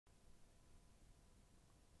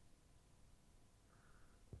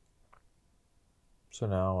So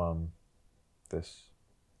now, this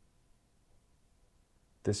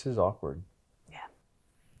this is awkward, Yeah.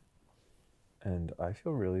 and I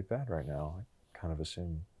feel really bad right now. I kind of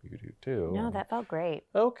assume you do too. No, that felt great.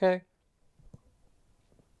 Okay.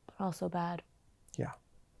 But also bad. Yeah.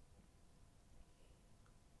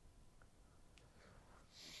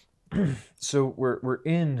 So we're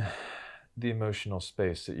in the emotional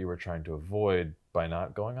space that you were trying to avoid by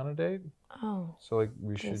not going on a date. Oh. So like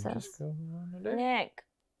we should Jesus. just go on a date. Nick.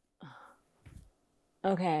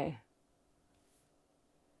 Okay.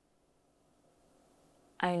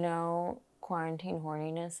 I know quarantine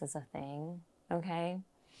horniness is a thing, okay?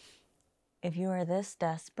 If you are this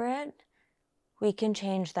desperate, we can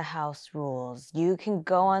change the house rules. You can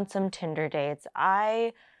go on some Tinder dates.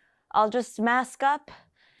 I'll just mask up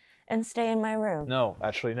and stay in my room. No,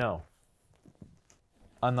 actually no.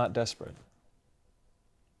 I'm not desperate.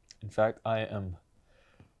 In fact, I am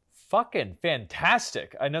fucking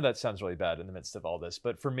fantastic. I know that sounds really bad in the midst of all this,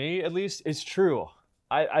 but for me at least, it's true.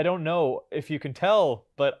 I don't know if you can tell,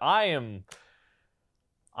 but I'm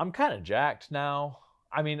kind of jacked now.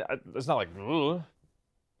 I mean, it's not like, ugh,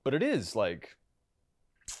 but it is like,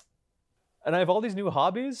 and I have all these new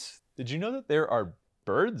hobbies. Did you know that there are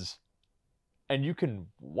birds and you can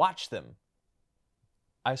watch them?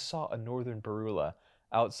 I saw a northern barula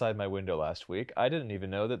outside my window last week. I didn't even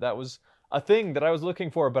know that that was a thing that I was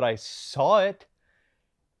looking for, but I saw it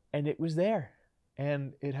and it was there.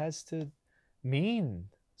 And it has to mean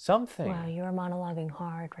something. Wow, you are monologuing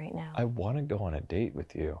hard right now. I want to go on a date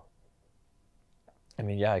with you. I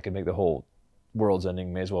mean, yeah, I could make the whole world's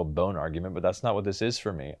ending may as well bone argument, but that's not what this is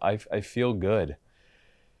for me. I feel good.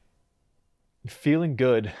 Feeling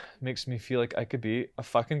good makes me feel like I could be a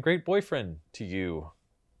fucking great boyfriend to you.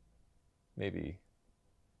 Maybe.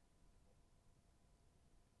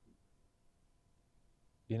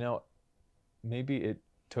 You know, maybe it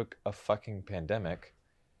took a fucking pandemic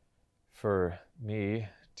for me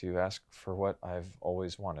to ask for what I've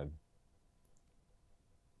always wanted.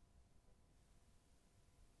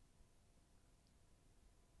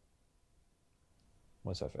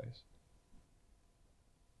 What's that face?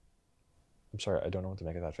 I'm sorry, I don't know what to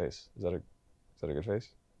make of that face. Is that a good face?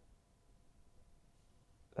 Is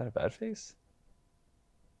that a bad face?